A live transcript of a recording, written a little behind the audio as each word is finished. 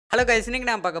Hello guys, இன்னைக்கு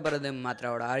நான் பார்க்க போகிறது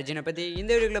மாத்ராவோட ஆரிஜினை பற்றி. இந்த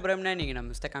வீடியோக்குள்ள போகிறோம்னா நீங்கள்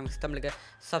நம்ம மிஸ்டர் காமிக்ஸ் தமிழுக்கு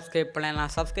சப்ஸ்கிரைப்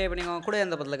பண்ணலாம். சப்ஸ்கிரைப் பண்ணிக்கோங்க. கூட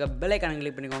அந்த பக்கத்தில் இருக்க பெல் ஐக்கானை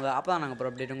கிளிக் பண்ணிக்கோங்க. அப்போ தான் நாங்கள்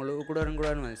அப்புறம் அப்டேட் உங்களுக்கு கூட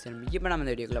வந்து சரி. இப்போ நம்ம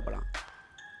இந்த வீடியோக்குள்ள போகலாம்.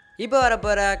 இப்போ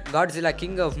வரப்போகிற காட்ஸிலா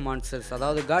கிங் ஆஃப் மான்ஸ்டர்ஸ்,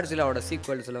 அதாவது காட்ஸிலாவோட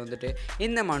சீக்வல்ஸில் வந்துட்டு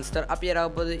இந்த மான்ஸ்டர் அப்பியர் ஆக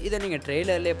போகுது. இதை நீங்கள்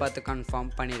ட்ரெய்லர்லேயே பார்த்து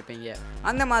கன்ஃபார்ம் பண்ணியிருப்பீங்க.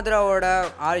 அந்த மாத்ராவோட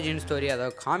ஆரிஜின் ஸ்டோரி,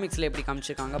 அதாவது காமிக்ஸில் எப்படி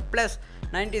காமிச்சிருக்காங்க, ப்ளஸ்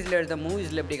 90s எடுத்த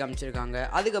மூவிஸில் எப்படி காமிச்சிருக்காங்க,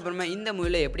 அதுக்கப்புறமா இந்த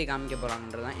மூவியில் எப்படி காமிக்க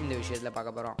போகிறாங்கன்றதான் இந்த விஷயத்தில்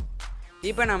பார்க்க போகிறோம்.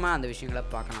 இப்போ நம்ம அந்த விஷயங்களை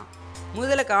பார்க்கலாம்.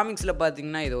 முதல்ல காமிக்ஸில்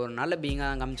பார்த்தீங்கன்னா இது ஒரு நல்ல பீங்காக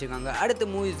தான் காமிச்சிருக்காங்க. அடுத்த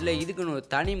மூவிஸில் இதுக்குன்னு ஒரு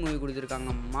தனி மூவி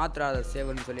கொடுத்துருக்காங்க, மாத்ரா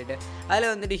சேவன்னு சொல்லிட்டு.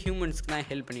 அதில் வந்துட்டு ஹியூமன்ஸ்க்கு தான்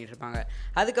ஹெல்ப் பண்ணிகிட்டு இருப்பாங்க.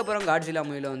 அதுக்கப்புறம் காட்ஸிலா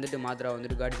மூவியில் வந்துட்டு மாத்ரா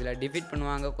வந்துட்டு காட்ஸிலா டிஃபீட்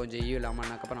பண்ணுவாங்க கொஞ்சம்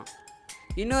ஈவிலாமானதுக்கப்புறம்.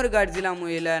 இன்னொரு காட்ஸிலா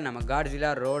மூவியில் நம்ம காட்ஸிலா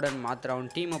ரோடன்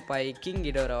மாத்ராவும் டீம் அப் ஆகி கிங்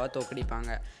இடோராவை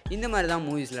தோக்கடிப்பாங்க. இந்த மாதிரி தான்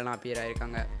மூவிஸ்லலாம் அப்பியர்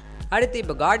ஆகிருக்காங்க. அடுத்து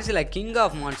இப்போ காட்ஸிலா கிங்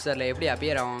ஆஃப் மான்ஸ்டரில் எப்படி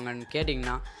அப்பியர் ஆவாங்கன்னு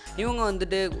கேட்டிங்கன்னா, இவங்க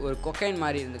வந்துட்டு ஒரு கொக்கைன்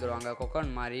மாதிரி இருந்துக்குருவாங்க.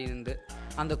 கொக்கான் மாதிரி இருந்து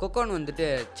அந்த கொக்கோன் வந்துட்டு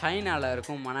சைனாவில்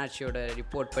இருக்கும். மனாட்சியோட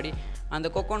ரிப்போர்ட் படி அந்த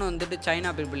கொக்கோன் வந்துட்டு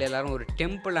சைனா பீப்புள் எல்லோரும் ஒரு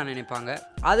டெம்பிளாக நினைப்பாங்க.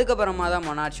 அதுக்கப்புறமா தான்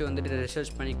மனாட்சி வந்துட்டு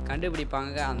ரிசர்ச் பண்ணி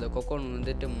கண்டுபிடிப்பாங்க. அந்த கொக்கோன்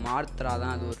வந்துட்டு மாத்ரா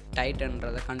தான், அது ஒரு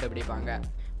டைட்டன்றதை கண்டுபிடிப்பாங்க.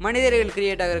 மனிதர்கள்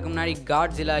கிரியேட் ஆகிறதுக்கு முன்னாடி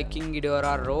காட்ஸிலா, கிங்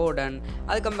இடோரா, ரோடன்,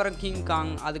 அதுக்கப்புறம் கிங்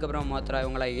காங், அதுக்கப்புறம் மாத்ரா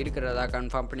இவங்களாம் இருக்கிறதா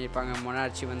கன்ஃபார்ம் பண்ணியிருப்பாங்க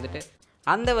மொனார்ச்சி வந்துட்டு.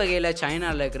 அந்த வகையில்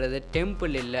சைனாவில் இருக்கிறது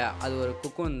டெம்பிள் இல்லை, அது ஒரு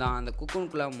குக்கூன் தான். அந்த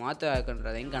குக்கூனுக்குள்ளே மாத்ரா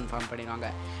இருக்குன்றதையும் கன்ஃபார்ம் பண்ணிடுவாங்க.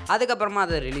 அதுக்கப்புறமா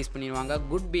அதை ரிலீஸ் பண்ணிடுவாங்க.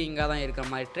 குட் பீயிங்காக தான் இருக்கிற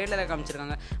மாதிரி ட்ரெய்லரை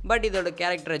காமிச்சிருக்காங்க. பட் இதோட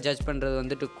கேரக்டரை ஜட்ஜ் பண்ணுறது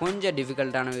வந்துட்டு கொஞ்சம்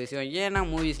டிஃபிகல்ட்டான விஷயம். ஏன்னா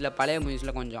மூவிஸில், பழைய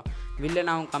மூவிஸில் கொஞ்சம்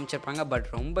வில்லனாகவும் காமிச்சிருப்பாங்க. பட்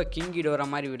ரொம்ப கிங் இடோரா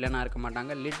மாதிரி வில்லனாக இருக்க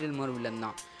மாட்டாங்க, லிட்டில் மோர் வில்லன்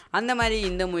தான். அந்த மாதிரி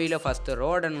இந்த மூவியில் ஃபஸ்ட்டு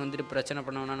ரோடன் வந்துட்டு பிரச்சனை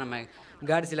பண்ணோன்னா நம்ம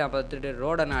காட்ஸிலா பார்த்துட்டு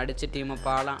ரோடனை அடித்து டீமை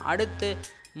பாடலாம். அடுத்து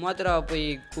மாத்ராவை போய்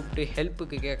கூப்பிட்டு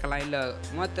ஹெல்ப்புக்கு கேட்கலாம். இல்லை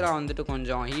மாத்ரா வந்துட்டு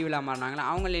கொஞ்சம் ஈவிலாக மாறினாங்களா,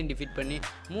 அவங்களையும் டிஃபீட் பண்ணி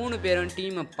 3 பேரும்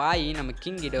டீமை பாய் நம்ம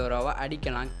கிங் இடோராவை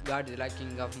அடிக்கலாம் காட்ஸிலா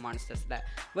கிங் ஆஃப் மான்ஸ்டர்ஸில்.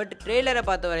 பட் ட்ரெய்லரை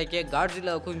பார்த்த வரைக்கும்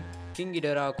காட்ஸிலாவுக்கும் கிங்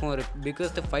இடோராவுக்கும் ஒரு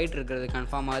பிக்கஸ்ட் ஃபைட் இருக்கிறது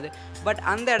கன்ஃபார்ம் ஆகுது. பட்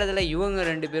அந்த இடத்துல இவங்க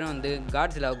 2 பேரும் வந்து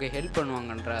காட்ஸிலாவுக்கு ஹெல்ப்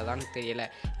பண்ணுவாங்கன்றதான் தெரியல.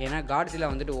 ஏன்னா காட்ஸிலா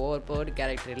வந்துட்டு ஓவர் பவர்டு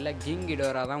கேரக்டர் இல்லை, கிங்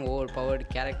இடோரா தான் ஓவர் பவர்டு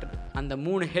கேரக்டர். அந்த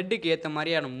 3 ஹெட்டுக்கு ஏற்ற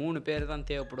மாதிரியான 3 பேர் தான்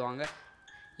தேவைப்படுவாங்க.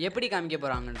 எப்படி காமிக்க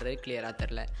போகிறாங்கன்றது கிளியராக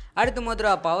தெரில. அடுத்து மாத்ரா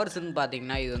பவர்ஸ்ன்னு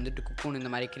பார்த்தீங்கன்னா, இது வந்துட்டு குக்கூன் இந்த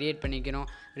மாதிரி க்ரியேட் பண்ணிக்கணும்,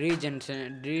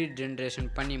 ரீஜென்ரேஷன்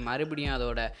பண்ணி மறுபடியும்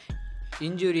அதோட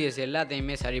இன்ஜூரியஸ்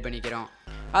எல்லாத்தையுமே சரி பண்ணிக்கிறோம்.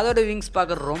 அதோட விங்ஸ்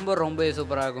பார்க்க ரொம்ப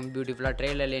சூப்பராக இருக்கும், பியூட்டிஃபுல்லாக.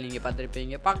 ட்ரெய்லர்லேயே நீங்கள்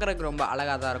பார்த்துருப்பீங்க, பார்க்குறதுக்கு ரொம்ப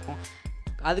அழகாக தான் இருக்கும்.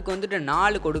 அதுக்கு வந்துட்டு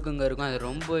 4 கொடுக்குங்க இருக்கும், அது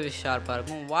ரொம்பவே ஷார்ப்பாக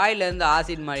இருக்கும். வாயிலேருந்து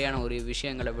ஆசிட் மாதிரியான ஒரு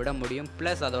விஷயங்களை விட முடியும்.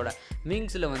 ப்ளஸ் அதோட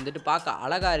விங்ஸில் வந்துட்டு பார்க்க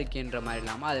அழகாக இருக்குன்ற மாதிரி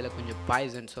இல்லாமல் அதில் கொஞ்சம்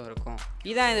பாய்சன்ஸும் இருக்கும்.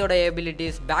 இதான் இதோட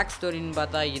எபிலிட்டிஸ். பேக் ஸ்டோரின்னு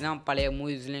பார்த்தா இதான் பழைய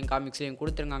மூவிஸ்லேயும் காமிக்ஸ்லேயும்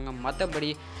கொடுத்துருக்காங்க.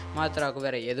 மற்றபடி மாத்ராவுக்கு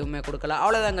வேறு எதுவுமே கொடுக்கல.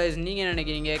 அவ்வளோதாங்க. நீங்கள்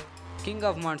நினைக்கிறீங்க கிங்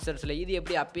ஆஃப் மான்ஸ்டர்ஸில் இது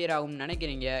எப்படி அப்பியர் ஆகும்னு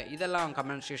நினைக்கிறீங்க? இதெல்லாம்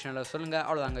கமெண்ட் செக்ஷனில் சொல்லுங்கள்.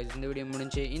 அவ்வளோதாங்க, இந்த வீடியோ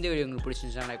முடிஞ்சு. இந்த வீடியோ உங்களுக்கு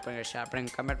பிடிச்சிருந்துச்சா லைக் பண்ணுங்கள், ஷேர்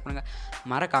பண்ணுங்கள், கமெண்ட் பண்ணுங்கள்.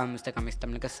 மறக்காம மிஸ்டர் காமிக்ஸ்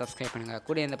தமிழுக்கு சப்ஸ்கிரைப் பண்ணுங்கள்.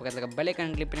 கூட இந்த பக்கத்தில் பெல்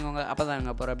ஐக்கான் கிளிக் பண்ணிக்கோங்க. அப்போ தான்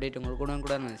நாங்கள் போகிற அப்டேட் உங்களுக்கு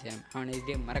கூட வந்து சேரும். அவனை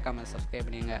இதே மறக்காமல் சப்ஸ்கிரைப்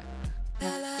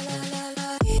பண்ணுங்கள்.